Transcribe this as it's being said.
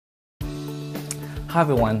Hi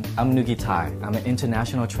everyone, I'm Noogie Thai. I'm an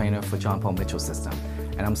international trainer for John Paul Mitchell System,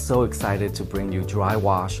 and I'm so excited to bring you Dry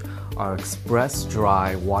Wash, our Express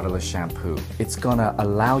Dry Waterless Shampoo. It's gonna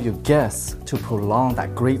allow your guests to prolong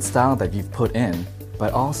that great style that you've put in,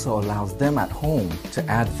 but also allows them at home to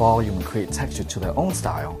add volume and create texture to their own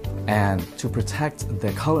style, and to protect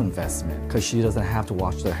their color investment, because she doesn't have to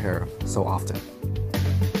wash their hair so often.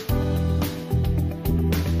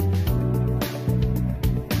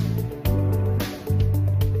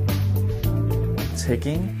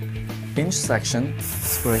 Taking inch section,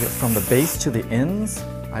 spray it from the base to the ends.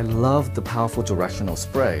 I love the powerful directional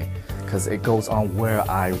spray because it goes on where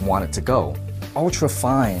I want it to go. Ultra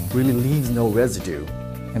fine really leaves no residue,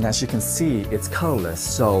 and as you can see, it's colorless,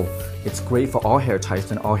 so it's great for all hair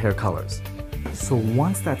types and all hair colors. So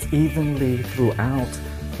once that's evenly throughout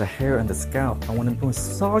the hair and the scalp, I want to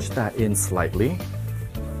massage that in slightly,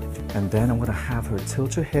 and then I'm going to have her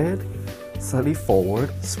tilt her head slightly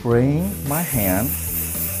forward, spraying my hand,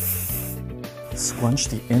 scrunch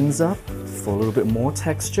the ends up for a little bit more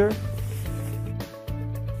texture,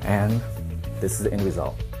 and this is the end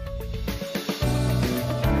result.